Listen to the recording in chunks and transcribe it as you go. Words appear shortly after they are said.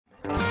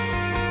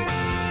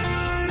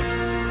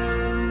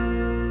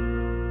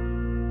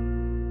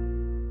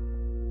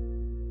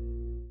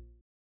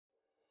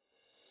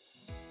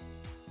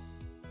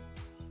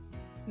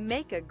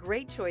Make a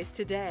great choice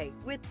today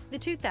with the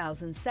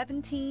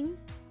 2017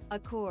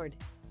 Accord.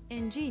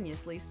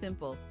 Ingeniously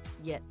simple,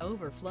 yet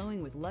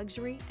overflowing with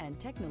luxury and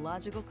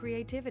technological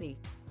creativity.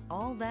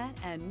 All that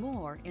and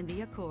more in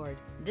the Accord.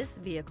 This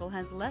vehicle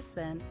has less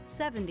than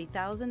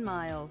 70,000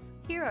 miles.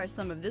 Here are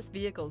some of this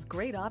vehicle's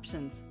great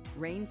options: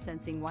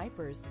 rain-sensing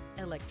wipers,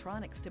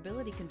 electronic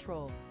stability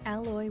control,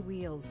 alloy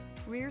wheels,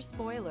 rear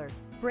spoiler,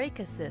 brake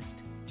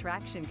assist,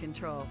 traction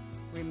control,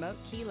 remote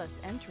keyless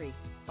entry,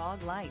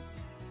 fog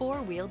lights,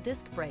 four-wheel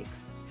disc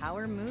brakes,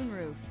 power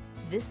moonroof.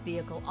 This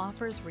vehicle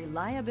offers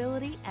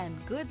reliability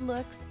and good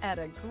looks at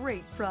a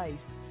great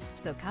price.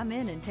 So come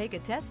in and take a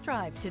test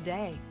drive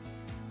today.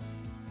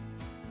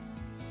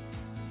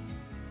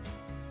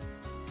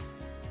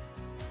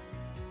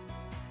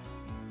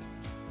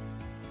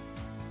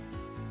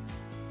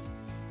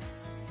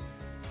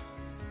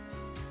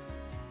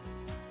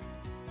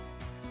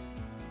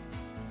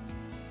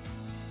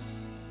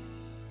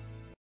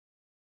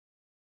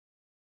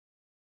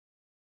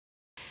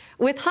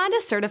 With Honda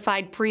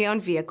certified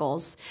pre-owned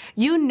vehicles,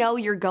 you know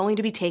you're going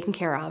to be taken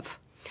care of.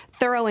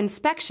 Thorough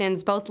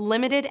inspections, both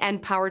limited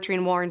and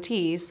powertrain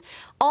warranties,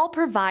 all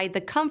provide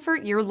the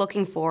comfort you're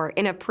looking for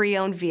in a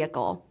pre-owned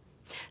vehicle.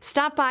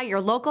 Stop by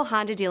your local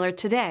Honda dealer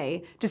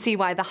today to see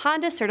why the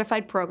Honda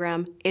certified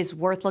program is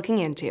worth looking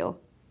into.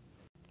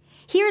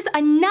 Here's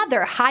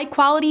another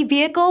high-quality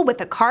vehicle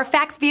with a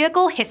Carfax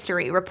Vehicle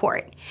History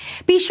Report.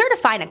 Be sure to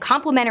find a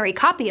complimentary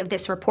copy of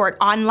this report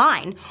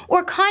online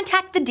or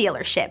contact the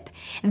dealership.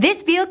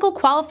 This vehicle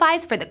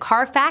qualifies for the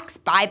Carfax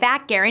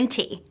Buyback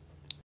Guarantee.